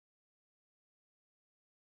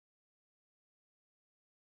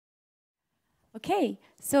Okay,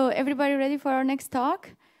 so everybody ready for our next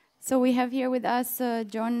talk? So we have here with us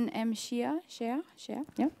John M. Shea,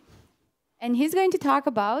 yeah. And he's going to talk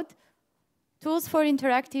about tools for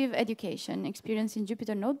interactive education, experience in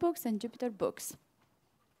Jupyter Notebooks and Jupyter Books.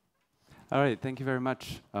 All right, thank you very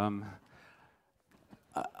much.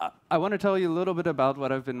 I want to tell you a little bit about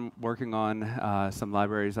what I've been working on, some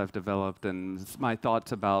libraries I've developed, and my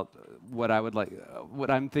thoughts about what I would like,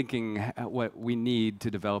 what I'm thinking, what we need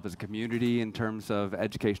to develop as a community in terms of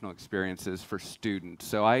educational experiences for students.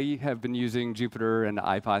 So I have been using Jupyter and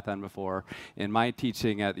IPython before in my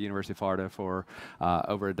teaching at the University of Florida for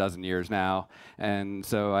over a dozen years now, and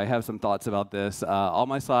so I have some thoughts about this. All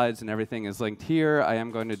my slides and everything is linked here. I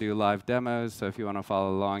am going to do live demos, so if you want to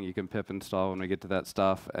follow along, you can pip install when we get to that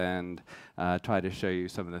stuff and try to show you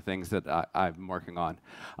some of the things that I'm working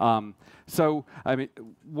on. So, I mean,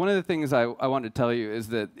 one of the things I want to tell you is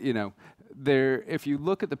that, you know, if you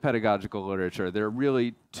look at the pedagogical literature, there are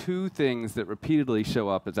really two things that repeatedly show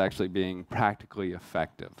up as actually being practically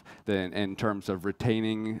effective in terms of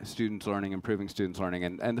retaining students' learning, improving students' learning.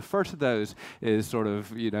 And the first of those is sort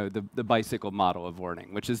of, you know, the bicycle model of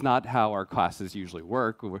learning, which is not how our classes usually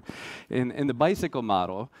work. In the bicycle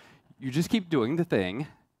model, you just keep doing the thing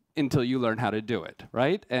until you learn how to do it,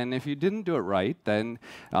 right? And if you didn't do it right, then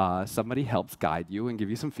somebody helps guide you and give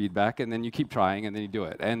you some feedback, and then you keep trying, and then you do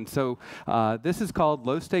it. And so this is called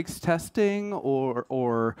low-stakes testing,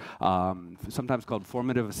 or sometimes called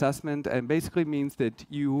formative assessment, and basically means that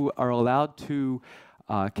you are allowed to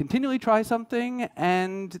continually try something,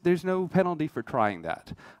 and there's no penalty for trying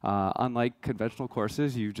that. Unlike conventional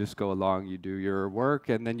courses, you just go along, you do your work,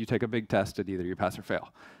 and then you take a big test, and either you pass or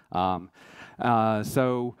fail.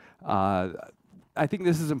 I think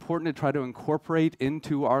this is important to try to incorporate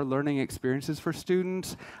into our learning experiences for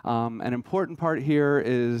students. An important part here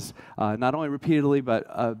is not only repeatedly, but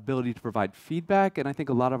ability to provide feedback, and I think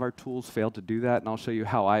a lot of our tools fail to do that, and I'll show you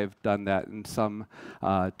how I've done that in some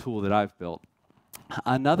tool that I've built.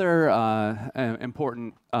 Another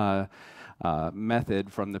important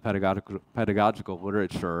method from the pedagogical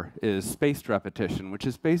literature is spaced repetition, which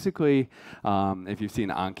is basically, if you've seen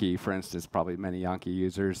Anki, for instance, probably many Anki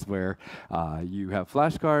users, where you have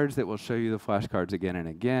flashcards that will show you the flashcards again and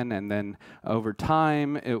again, and then over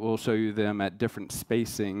time it will show you them at different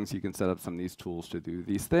spacings. You can set up some of these tools to do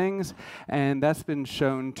these things, and that's been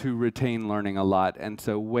shown to retain learning a lot. And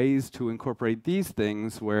so ways to incorporate these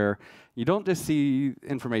things where you don't just see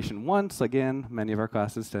information once. Again, many of our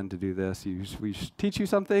classes tend to do this. We teach you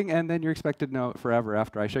something, and then you're expected to know it forever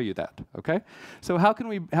after I show you that. Okay? So how can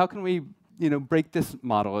we break this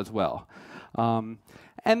model as well?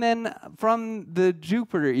 And then from the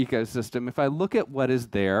Jupyter ecosystem, if I look at what is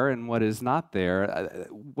there and what is not there,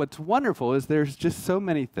 what's wonderful is there's just so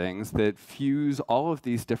many things that fuse all of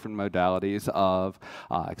these different modalities of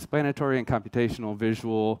explanatory and computational,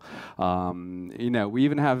 visual. You know, we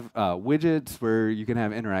even have widgets where you can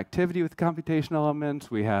have interactivity with computational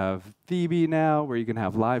elements. We have Phoebe now, where you can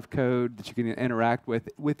have live code that you can interact with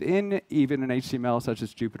within even an HTML, such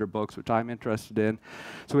as Jupyter Books, which I'm interested in.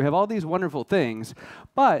 So we have all these wonderful things.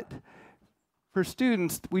 But for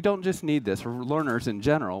students, we don't just need this. For learners in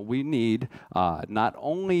general, we need not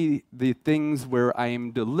only the things where I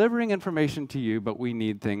am delivering information to you, but we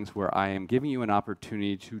need things where I am giving you an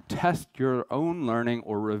opportunity to test your own learning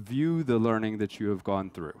or review the learning that you have gone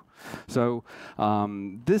through. So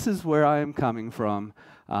this is where I am coming from.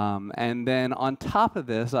 And then on top of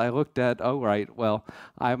this, I looked at, oh, right, well,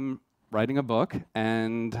 I'm writing a book,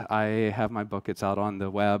 and I have my book, it's out on the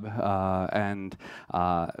web, and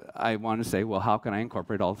I want to say, well, how can I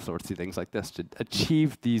incorporate all sorts of things like this to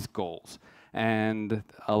achieve these goals? And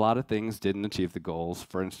a lot of things didn't achieve the goals.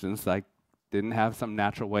 For instance, I didn't have some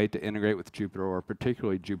natural way to integrate with Jupyter, or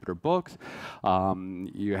particularly Jupyter Books.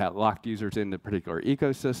 You had locked users into particular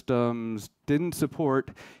ecosystems, didn't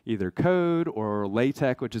support either code or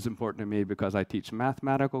LaTeX, which is important to me because I teach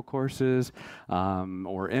mathematical courses,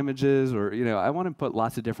 or images, or, you know, I want to put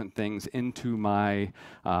lots of different things into my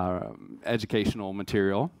educational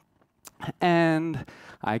material. And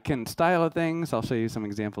I can style things. I'll show you some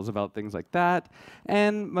examples about things like that.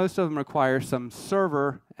 And most of them require some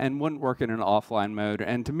server and wouldn't work in an offline mode.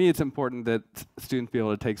 And to me, it's important that students be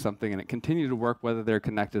able to take something and it continue to work whether they're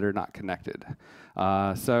connected or not connected.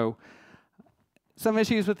 So Some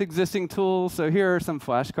issues with existing tools. So here are some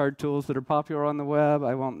flashcard tools that are popular on the web.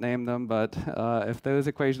 I won't name them, but if those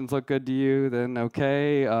equations look good to you, then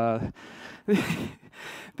okay.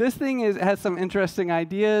 This thing has some interesting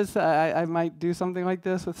ideas. I might do something like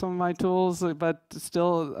this with some of my tools, but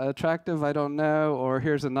still attractive, I don't know. Or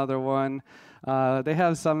here's another one. They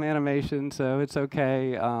have some animation, so it's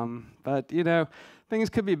okay. But, you know, things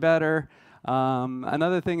could be better.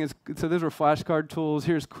 Another thing is, so those were flashcard tools.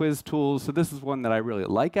 Here's quiz tools. So this is one that I really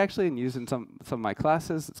like, actually, and use in some of my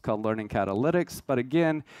classes. It's called Learning Catalytics. But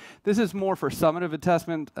again, this is more for summative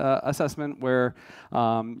assessment where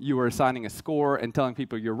you are assigning a score and telling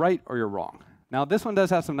people you're right or you're wrong. Now, this one does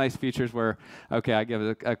have some nice features where, okay, I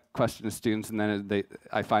give a question to students, and then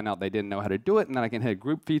I find out they didn't know how to do it, and then I can hit a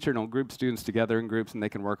group feature, and I'll group students together in groups, and they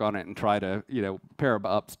can work on it and try to, you know, pair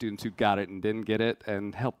up students who got it and didn't get it,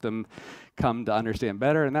 and help them come to understand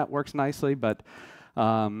better, and that works nicely, but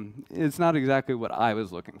it's not exactly what I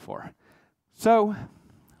was looking for. So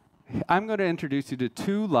I'm going to introduce you to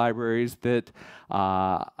two libraries that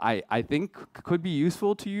I think could be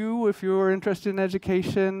useful to you if you're interested in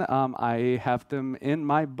education. I have them in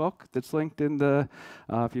my book that's linked in the,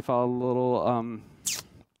 if you follow the little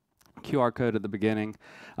QR code at the beginning.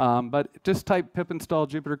 But just type pip install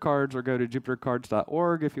JupyterCards or go to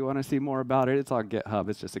JupyterCards.org if you want to see more about it. It's on GitHub.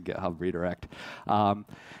 It's just a GitHub redirect.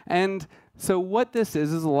 And so what this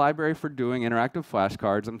is a library for doing interactive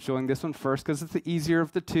flashcards. I'm showing this one first because it's the easier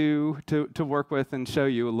of the two to work with and show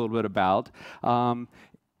you a little bit about.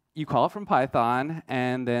 You call it from Python,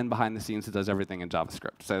 and then behind the scenes it does everything in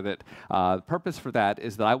JavaScript. So that the purpose for that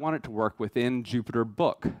is that I want it to work within Jupyter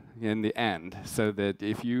Book in the end, so that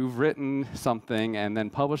if you've written something and then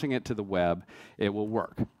publishing it to the web, it will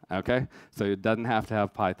work. Okay? So it doesn't have to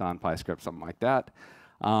have Python, PyScript, something like that.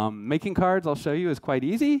 Making cards, I'll show you, is quite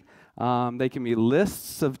easy. They can be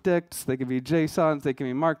lists of dicts, they can be JSONs, they can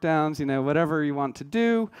be Markdowns, you know, whatever you want to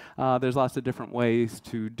do. There's lots of different ways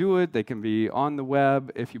to do it. They can be on the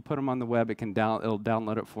web. If you put them on the web, it'll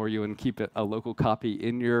download it for you and keep it a local copy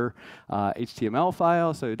in your HTML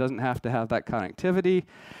file, so it doesn't have to have that connectivity.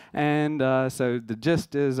 And so the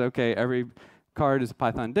gist is, okay, every card is a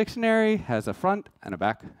Python dictionary, has a front and a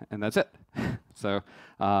back, and that's it. So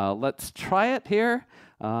let's try it here.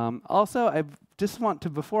 Also, I just want to,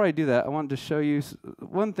 before I do that, I wanted to show you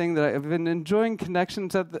one thing that I've been enjoying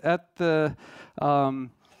connections at the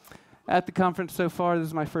conference so far. This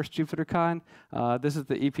is my first JupyterCon. This is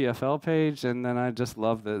the EPFL page, and then I just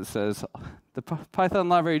love that it says the Python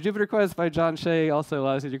library JupyterQuiz by John Shea also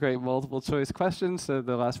allows you to create multiple choice questions. So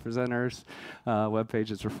the last presenter's web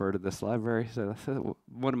pages refer to this library. So that's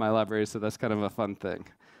one of my libraries, so that's kind of a fun thing.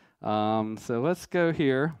 So let's go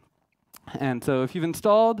here. And so if you've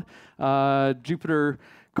installed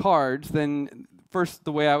JupyterCards, then first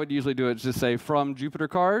the way I would usually do it is just say from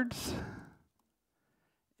JupyterCards,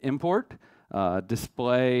 import,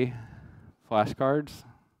 display flashcards,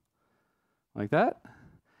 like that.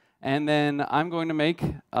 And then I'm going to make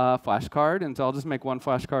a flashcard, and so I'll just make one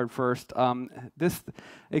flashcard first. This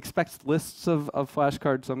expects lists of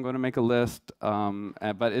flashcards, so I'm going to make a list,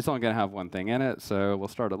 but it's only going to have one thing in it. So we'll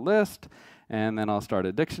start a list, and then I'll start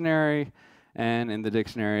a dictionary, and in the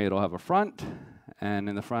dictionary it'll have a front, and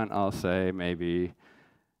in the front I'll say maybe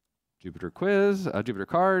JupyterQuiz,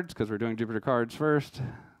 JupyterCards, because we're doing JupyterCards first.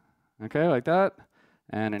 Okay, like that.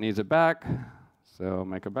 And it needs a back, so I'll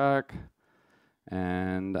make a back.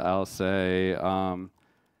 And I'll say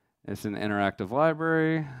it's an interactive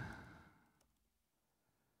library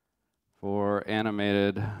for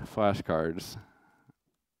animated flashcards.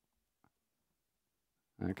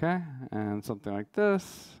 Okay, and something like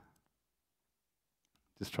this.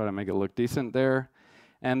 Just try to make it look decent there.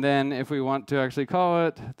 And then if we want to actually call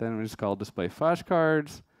it, then we just call display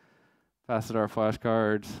flashcards, pass it our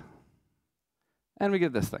flashcards, and we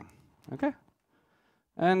get this thing. Okay?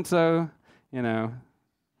 And so, you know,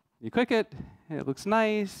 you click it, it looks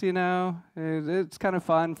nice, you know, it's kind of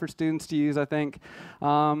fun for students to use, I think.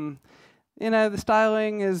 You know, the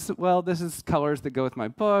styling is, well, this is colors that go with my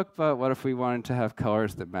book, but what if we wanted to have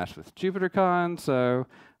colors that match with JupyterCon? So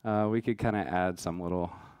we could kind of add some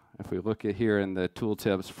little, if we look at here in the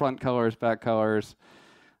tooltips, front colors, back colors.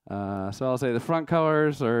 So I'll say the front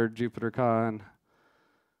colors are JupyterCon,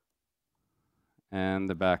 and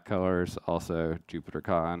the back colors also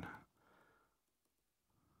JupyterCon.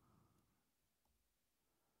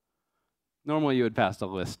 Normally you would pass a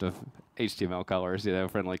list of HTML colors, you know,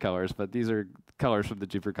 friendly colors, but these are colors from the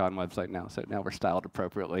JupyterCon website now, so now we're styled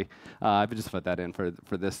appropriately. I just put that in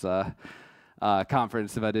for this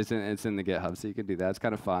conference, but it's in the GitHub, so you can do that. It's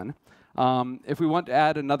kind of fun. If we want to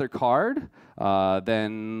add another card,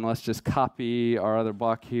 then let's just copy our other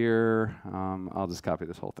block here. I'll just copy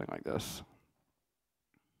this whole thing like this.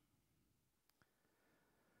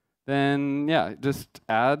 Then, yeah, just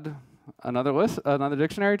add another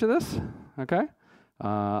dictionary to this. Okay.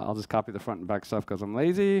 I'll just copy the front and back stuff because I'm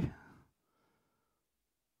lazy.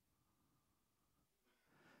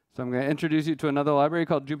 So I'm going to introduce you to another library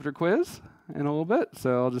called JupyterQuiz in a little bit.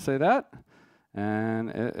 So I'll just say that. And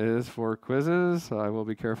it is for quizzes. So I will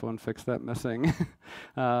be careful and fix that missing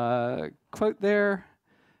quote there.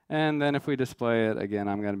 And then if we display it, again,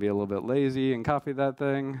 I'm going to be a little bit lazy and copy that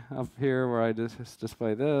thing up here where I just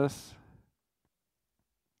display this.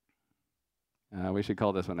 We should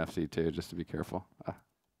call this one FC2 just to be careful.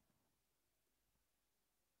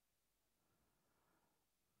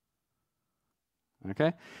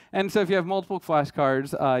 Okay, and so if you have multiple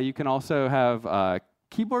flashcards, you can also have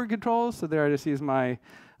keyboard controls. So there I just use my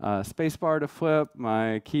spacebar to flip,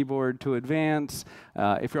 my keyboard to advance.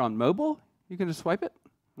 If you're on mobile, you can just swipe it.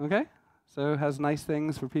 Okay, so it has nice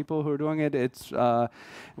things for people who are doing it. It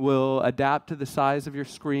will adapt to the size of your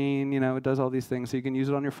screen. You know, it does all these things. So you can use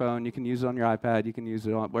it on your phone, you can use it on your iPad, you can use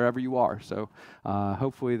it on wherever you are. So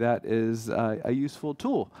hopefully that is a useful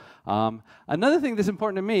tool. Another thing that's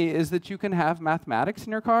important to me is that you can have mathematics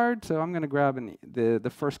in your card. So I'm going to grab the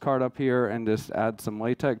first card up here and just add some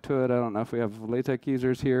LaTeX to it. I don't know if we have LaTeX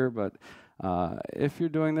users here, but if you're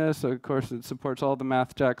doing this, of course, it supports all the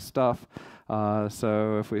MathJack stuff.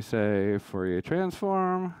 So if we say Fourier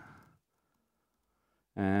transform,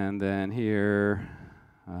 and then here,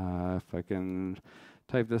 if I can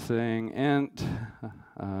type this thing, int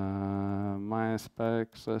minus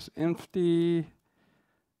backslash empty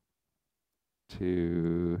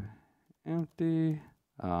to empty.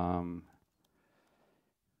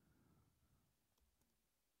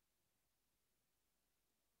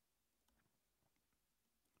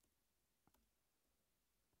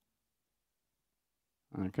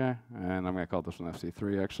 Okay, and I'm going to call this one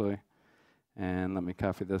FC3 actually. And let me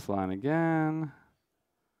copy this line again.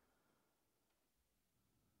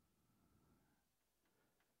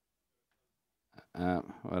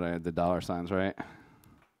 What I had the dollar signs, right?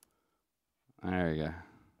 There you go.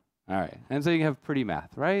 All right, and so you have pretty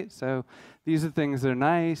math, right? So these are things that are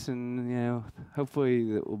nice, and you know,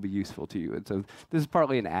 hopefully it will be useful to you. And so this is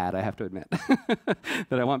partly an ad, I have to admit,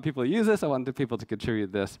 that I want people to use this. I want the people to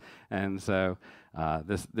contribute this, and so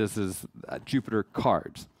this is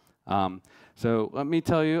JupyterCards. So let me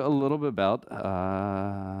tell you a little bit about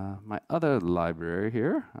my other library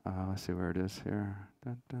here. Let's see where it is here.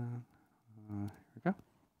 Here we go.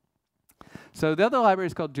 So the other library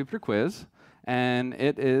is called JupyterQuiz. And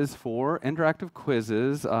it is for interactive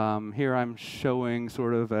quizzes. Here I'm showing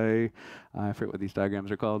sort of I forget what these diagrams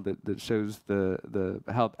are called, that shows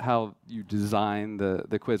how you design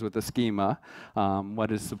the quiz with the schema,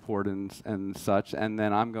 what is supported and such. And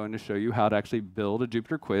then I'm going to show you how to actually build a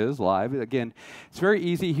JupyterQuiz live. Again, it's very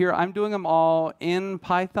easy here. I'm doing them all in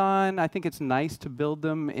Python. I think it's nice to build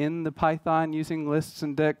them in the Python using lists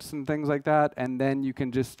and dicts and things like that. And then you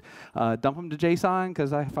can just dump them to JSON,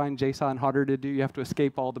 because I find JSON harder to do. You have to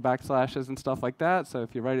escape all the backslashes and stuff like that. So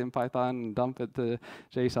if you write it in Python and dump it to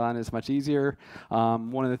JSON, it's much easier.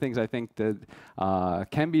 One of the things I think that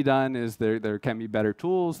can be done is there can be better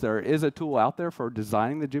tools. There is a tool out there for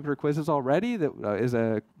designing the Jupyter quizzes already that is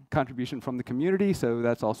a contribution from the community. So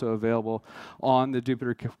that's also available on the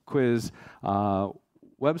JupyterQuiz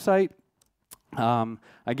website.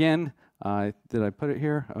 Again, did I put it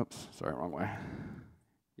here? Oops, sorry, wrong way.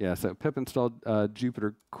 Yeah, so pip installed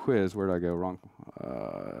JupyterQuiz. Where did I go wrong?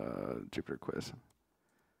 JupyterQuiz.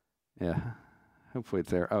 Yeah, hopefully it's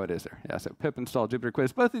there. Oh, it is there. Yeah, so pip install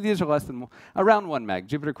JupyterQuiz. Both of these are around 1 meg.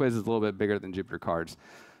 JupyterQuiz is a little bit bigger than JupyterCards.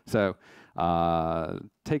 So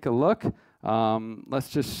take a look. Let's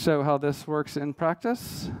just show how this works in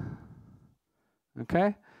practice.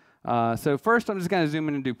 Okay. So first, I'm just going to zoom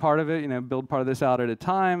in and do part of it, build part of this out at a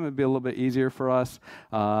time. It'd be a little bit easier for us.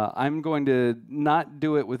 I'm going to not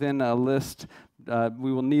do it within a list.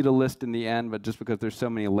 We will need a list in the end, but just because there's so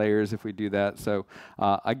many layers if we do that. So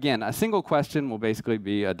again, a single question will basically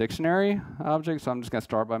be a dictionary object. So I'm just going to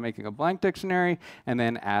start by making a blank dictionary and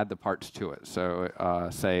then add the parts to it. So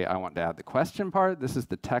say I want to add the question part. This is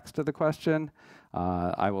the text of the question.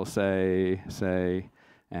 I will say,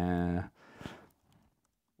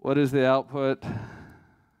 what is the output?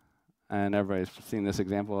 And everybody's seen this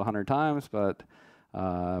example 100 times, but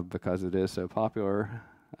because it is so popular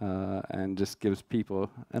and just gives people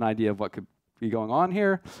an idea of what could be going on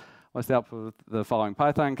here, What's the output of the following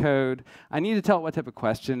Python code? I need to tell it what type of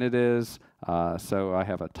question it is. So I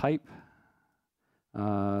have a type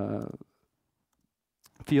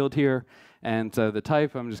field here. And so the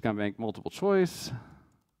type, I'm just going to make multiple choice.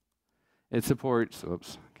 It supports,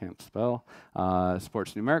 oops, can't spell,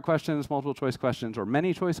 supports numeric questions, multiple choice questions, or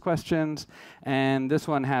many choice questions. And this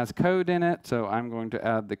one has code in it, so I'm going to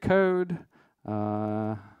add the code.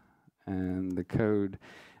 And the code,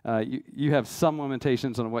 you have some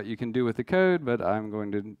limitations on what you can do with the code, but I'm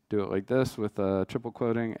going to do it like this with triple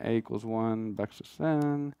quoting, a equals 1, backslash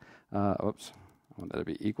n. Oops, I want that to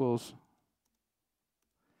be equals.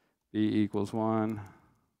 B equals 1.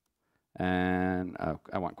 And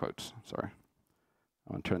I want quotes, sorry.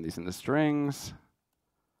 I want to turn these into strings.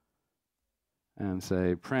 And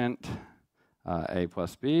say print a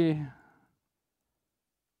plus b.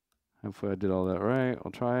 Hopefully I did all that right.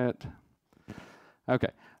 I'll try it. Okay.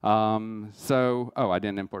 So, I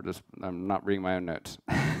didn't import this. I'm not reading my own notes.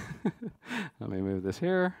 Let me move this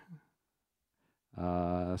here.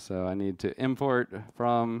 So I need to import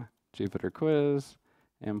from JupyterQuiz,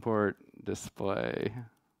 import display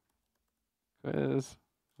quiz,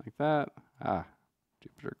 like that.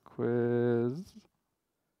 JupyterQuiz.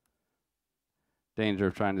 Danger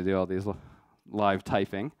of trying to do all these live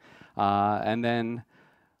typing. And then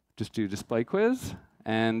just do display quiz.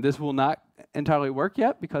 And this will not entirely work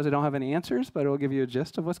yet because I don't have any answers, but it will give you a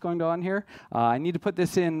gist of what's going on here. I need to put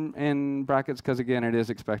this in brackets because, again, it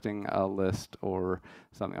is expecting a list or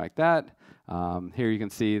something like that. Here you can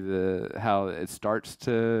see how it starts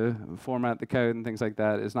to format the code and things like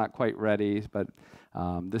that. It's not quite ready, but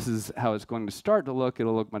this is how it's going to start to look.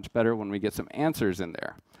 It'll look much better when we get some answers in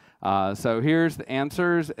there. So here's the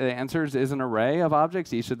answers. The answers is an array of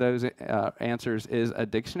objects. Each of those answers is a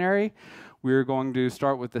dictionary. We're going to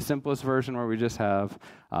start with the simplest version where we just have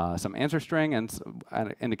some answer string and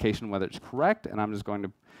an indication whether it's correct. And I'm just going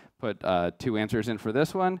to put 2 answers in for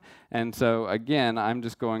this one. And so again, I'm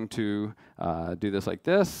just going to do this like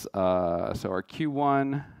this. So our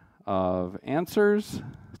Q1 of answers.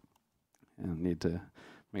 And I need to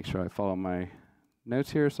make sure I follow my notes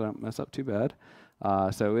here so I don't mess up too bad.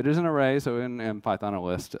 So it is an array, so in Python a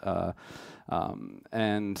list.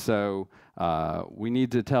 And so we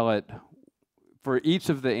need to tell it, for each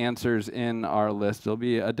of the answers in our list, there'll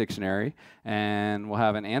be a dictionary, and we'll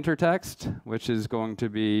have an answer text, which is going to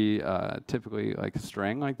be typically like a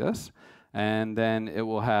string like this. And then it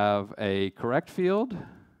will have a correct field,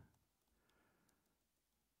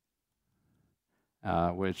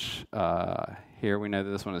 which here we know that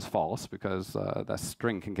this one is false because that's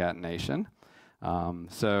string concatenation. Then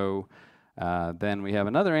we have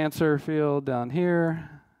another answer field down here,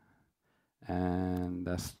 and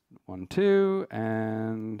that's 1, 2,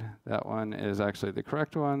 and that one is actually the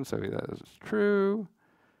correct one, so that is true.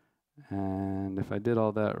 And if I did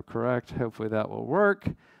all that correct, hopefully that will work.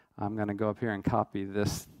 I'm going to go up here and copy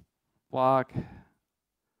this block.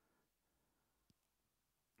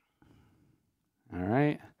 All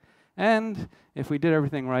right. And if we did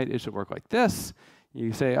everything right, it should work like this.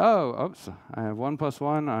 You say, oh, oops, I have 1 plus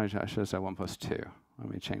 1. I should have said 1 plus 2. Let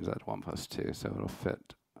me change that to 1 plus 2 so it'll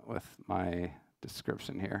fit with my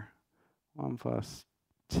description here. 1 plus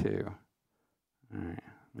 2. All right,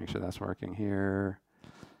 make sure that's working here.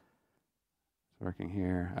 It's working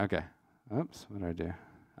here. Okay. Oops, what did I do?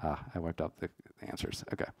 I wiped out the answers.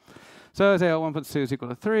 Okay. So I say, 1 plus 2 is equal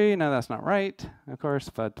to 3. No, that's not right, of course,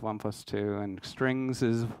 but 1 plus 2 and strings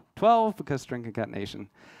is 12 because string concatenation.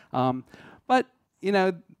 But you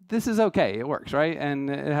know, this is okay. It works, right? And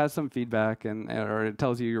it has some feedback, or it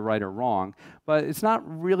tells you you're right or wrong. But it's not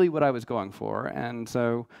really what I was going for. And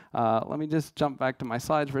so let me just jump back to my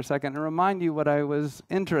slides for a second and remind you what I was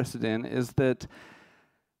interested in is that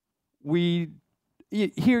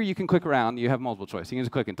here you can click around. You have multiple choice. You can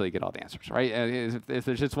just click until you get all the answers, right? If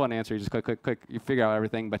there's just one answer, you just click, click, click. You figure out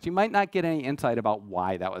everything. But you might not get any insight about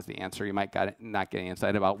why that was the answer. You might not get any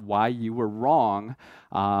insight about why you were wrong.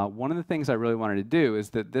 One of the things I really wanted to do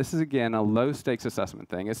is that this is, again, a low-stakes assessment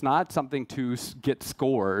thing. It's not something to get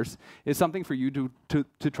scores. It's something for you to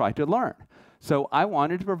try to learn. So I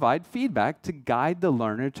wanted to provide feedback to guide the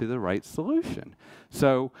learner to the right solution.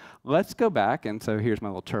 So let's go back, and so here's my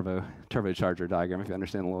little turbocharger diagram, if you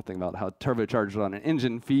understand a little thing about how turbochargers on an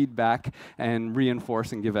engine feedback and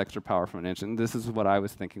reinforce and give extra power from an engine. This is what I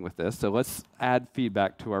was thinking with this. So let's add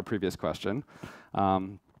feedback to our previous question.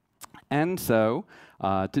 And so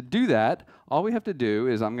to do that, all we have to do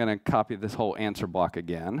is I'm going to copy this whole answer block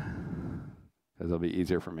again, because it'll be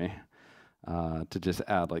easier for me to just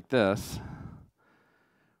add like this.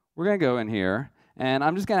 We're going to go in here, And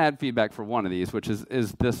I'm just going to add feedback for one of these, which is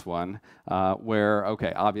this one, where,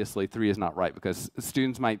 OK, obviously 3 is not right, because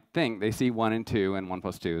students might think they see 1 and 2, and 1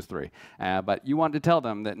 plus 2 is 3. But you want to tell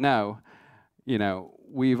them that, no,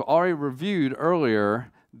 we've already reviewed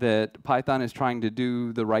earlier that Python is trying to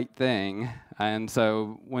do the right thing. And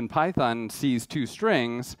so when Python sees 2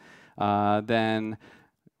 strings, then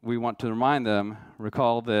we want to remind them,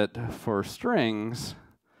 recall that for strings,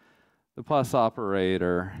 the plus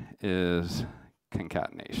operator is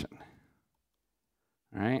concatenation.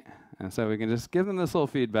 All right? And so we can just give them this little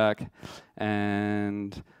feedback.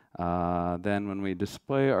 And then when we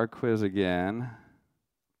display our quiz again,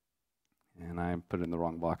 and I put it in the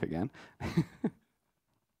wrong block again.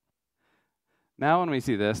 Now when we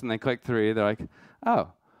see this and they click 3, they're like, oh,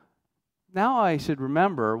 now I should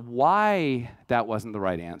remember why that wasn't the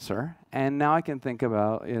right answer. And now I can think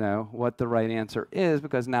about, what the right answer is,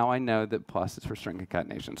 because now I know that plus is for string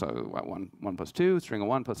concatenation. So 1 plus 2, string of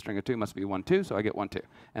 1 plus string of 2 must be 1, 2, so I get 1, 2.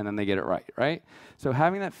 And then they get it right, right? So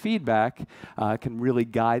having that feedback can really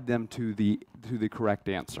guide them to the correct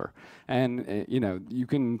answer. And you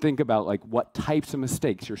can think about like what types of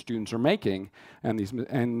mistakes your students are making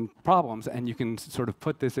and problems, and you can sort of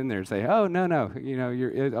put this in there and say, oh, no,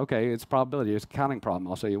 okay, it's probability, it's a counting problem.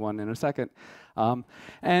 I'll show you one in a second.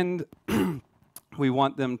 And we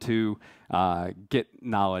want them to get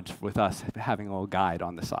knowledge with us having a little guide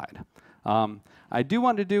on the side. I do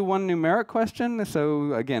want to do one numeric question.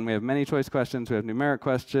 So again, we have many choice questions. We have numeric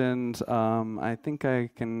questions. I think I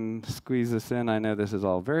can squeeze this in. I know this is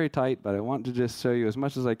all very tight, but I want to just show you as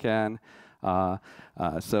much as I can.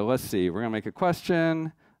 So let's see. We're going to make a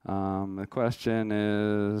question. The question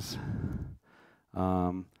is,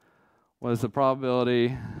 what is the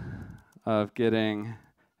probability of getting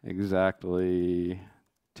exactly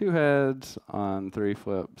 2 heads on 3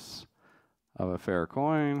 flips of a fair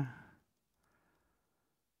coin?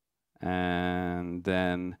 And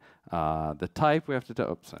then the type we have to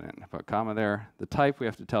tell, oops, I didn't put a comma there. The type we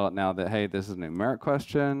have to tell it now that, hey, this is a numeric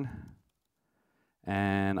question.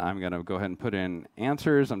 And I'm going to go ahead and put in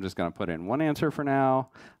answers. I'm just going to put in one answer for now.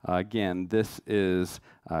 Again, this is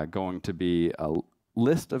going to be a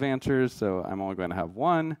list of answers, so I'm only going to have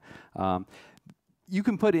one. You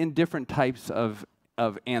can put in different types of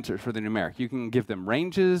answers for the numeric. You can give them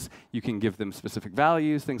ranges, you can give them specific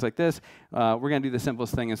values, things like this. We're going to do the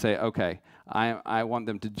simplest thing and say, okay, I want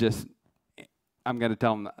them to just, I'm going to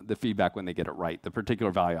tell them the feedback when they get it right, the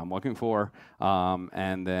particular value I'm looking for,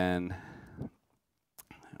 and then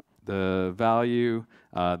the value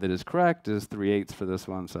that is correct is 3/8 for this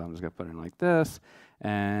one, so I'm just going to put it in like this,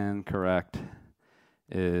 and correct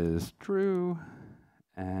is true,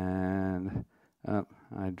 and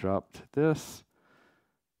I dropped this,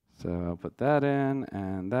 so I'll put that in,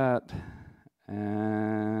 and that,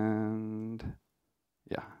 and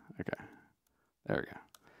yeah, okay, there we go.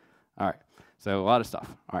 All right, so a lot of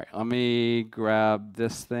stuff. All right, let me grab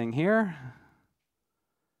this thing here.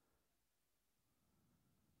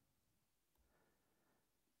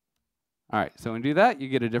 All right, so when you do that, you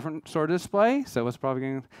get a different sort of display. So what's probably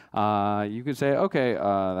going to, you could say, okay,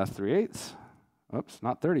 that's 3/8. Oops,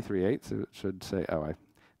 not 33/8. It should say, oh,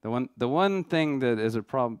 the one thing that is a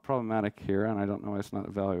problematic here, and I don't know why it's not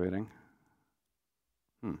evaluating.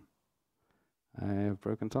 I have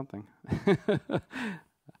broken something.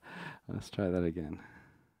 Let's try that again.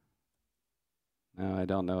 No, I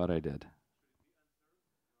don't know what I did.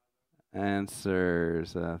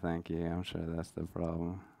 Answers, thank you. I'm sure that's the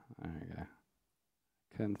problem. There we go.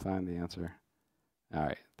 Couldn't find the answer. All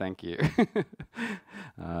right, thank you.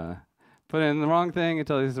 Put in the wrong thing, it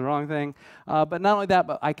tells you it's the wrong thing. But not only that,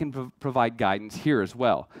 but I can provide guidance here as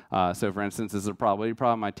well. So for instance, this is a probability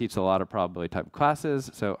problem. I teach a lot of probability type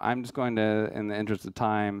classes. So I'm just going to, in the interest of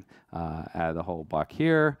time, add the whole block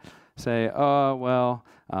here. Say, oh, well,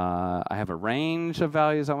 I have a range of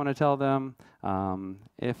values I want to tell them.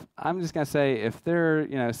 If I'm just going to say, if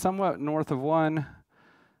they're somewhat north of 1,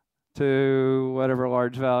 to whatever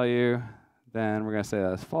large value, then we're going to say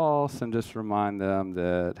that's false and just remind them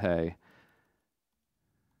that, hey,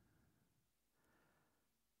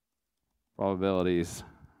 probabilities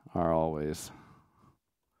are always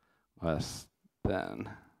less than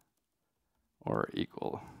or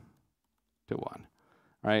equal to 1,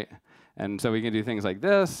 right? And so we can do things like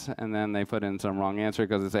this, and then they put in some wrong answer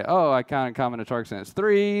because they say, oh, I counted combinatorics and it's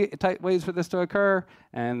 3 ways for this to occur,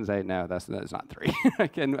 and say, no, that's not 3.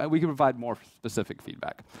 We can provide more specific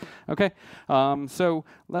feedback. Okay, so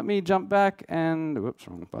let me jump back and, whoops,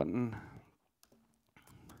 wrong button.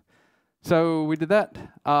 So we did that.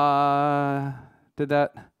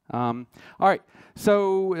 All right,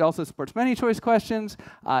 so it also supports many choice questions.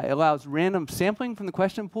 It allows random sampling from the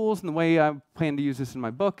question pools, and the way I plan to use this in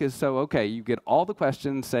my book is so, okay, you get all the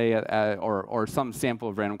questions, say, or some sample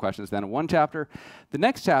of random questions then in one chapter. The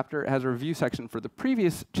next chapter has a review section for the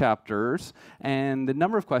previous chapters, and the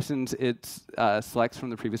number of questions it selects from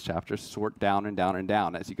the previous chapters sort down and down and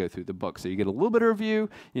down as you go through the book. So you get a little bit of review,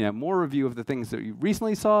 more review of the things that you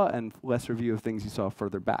recently saw, and less review of things you saw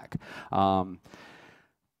further back.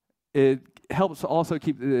 It helps also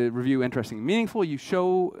keep the review interesting and meaningful. You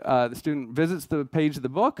show the student visits the page of the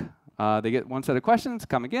book. They get one set of questions,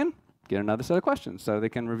 come again, get another set of questions. So they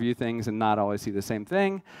can review things and not always see the same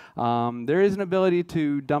thing. There is an ability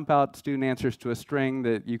to dump out student answers to a string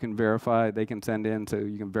that you can verify, they can send in, so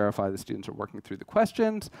you can verify the students are working through the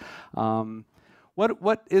questions.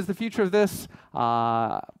 What is the future of this?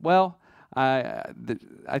 Well,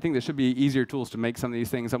 I think there should be easier tools to make some of these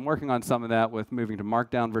things. I'm working on some of that with moving to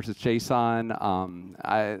Markdown versus JSON.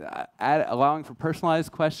 Allowing for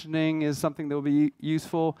personalized questioning is something that will be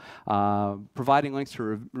useful. Providing links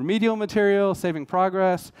to remedial material, saving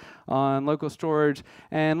progress on local storage.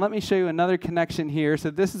 And let me show you another connection here.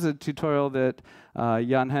 So this is a tutorial that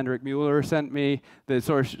Jan-Hendrik Mueller sent me that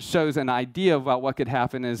sort of shows an idea about what could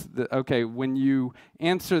happen is that, okay, when you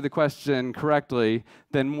answer the question correctly,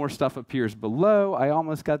 then more stuff appears below. I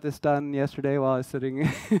almost got this done yesterday while I was sitting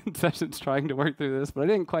in sessions trying to work through this, but I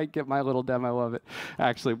didn't quite get my little demo of it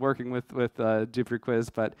actually working with JupyterQuiz,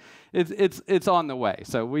 but it's on the way.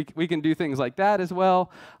 So we can do things like that as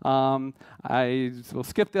well. I will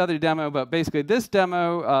skip the other demo, but basically this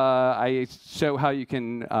demo, I show how you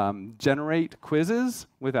can generate quizzes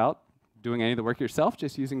without doing any of the work yourself,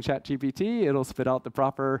 just using ChatGPT. It'll spit out the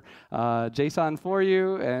proper JSON for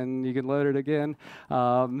you, and you can load it again.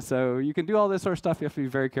 So you can do all this sort of stuff. You have to be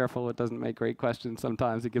very careful. It doesn't make great questions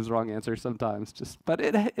sometimes. It gives wrong answers sometimes. But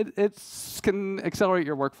it can accelerate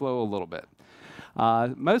your workflow a little bit.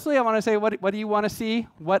 Mostly, I want to say, what do you want to see?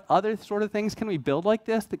 What other sort of things can we build like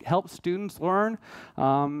this that help students learn?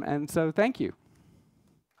 And so thank you.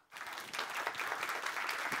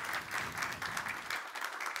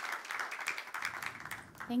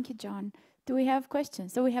 Thank you, John. Do we have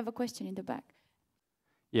questions? So we have a question in the back.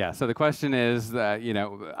 Yeah, so the question is that,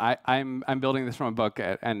 I'm building this from a book,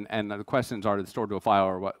 and the questions are stored to a file,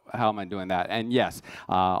 or how am I doing that? And yes,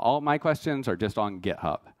 all of my questions are just on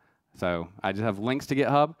GitHub. So I just have links to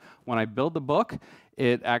GitHub. When I build the book,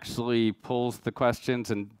 it actually pulls the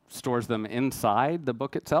questions and stores them inside the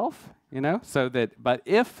book itself, so that, but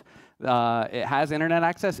if it has internet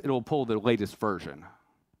access, it will pull the latest version.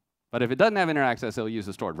 But if it doesn't have internet access, it'll use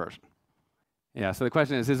the stored version. Yeah, so the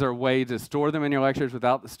question is there a way to store them in your lectures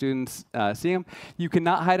without the students seeing them? You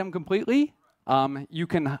cannot hide them completely. You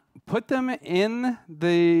can put them in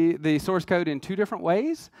the source code in two different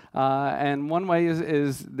ways. And one way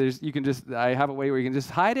is I have a way where you can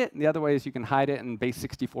just hide it, and the other way is you can hide it and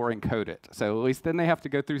base64 encode it. So at least then they have to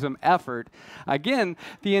go through some effort. Again,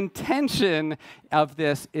 the intention of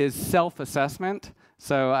this is self-assessment.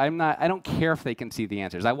 So I don't care if they can see the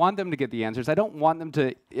answers. I want them to get the answers. I don't want them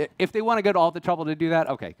to, if they want to go to all the trouble to do that,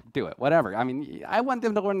 okay, do it, whatever. I mean, I want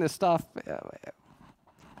them to learn this stuff.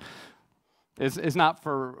 It's not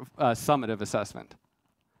for summative assessment.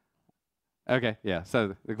 Okay, yeah,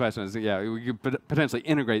 so the question is, yeah, we could potentially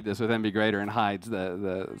integrate this with MB Grader and hides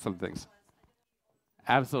some things.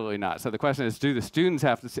 Absolutely not. So the question is, do the students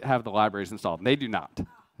have to have the libraries installed? They do not.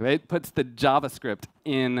 It puts the JavaScript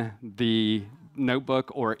in the notebook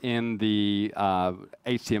or in the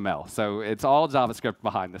HTML. So it's all JavaScript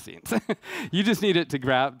behind the scenes. You just need it to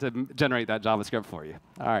generate that JavaScript for you.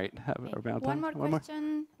 All right. One more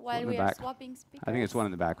question while we are swapping speakers. I think it's one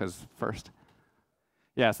in the back was first.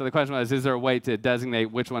 Yeah, so the question was, is there a way to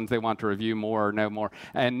designate which ones they want to review more or no more?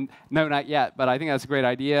 And no, not yet, but I think that's a great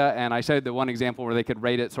idea. And I showed the one example where they could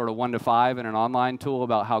rate it sort of 1 to 5 in an online tool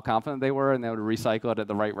about how confident they were, and they would recycle it at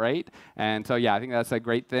the right rate. And so, yeah, I think that's a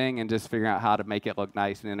great thing, and just figuring out how to make it look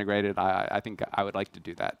nice and integrated, I think I would like to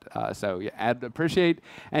do that. So yeah, I'd appreciate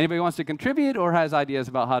anybody who wants to contribute or has ideas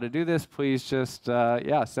about how to do this, please just,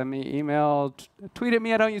 send me email, tweet at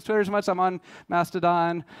me. I don't use Twitter as much. I'm on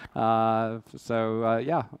Mastodon.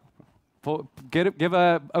 Yeah,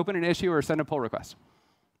 open an issue or send a pull request.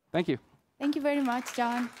 Thank you. Thank you very much,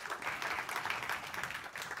 John.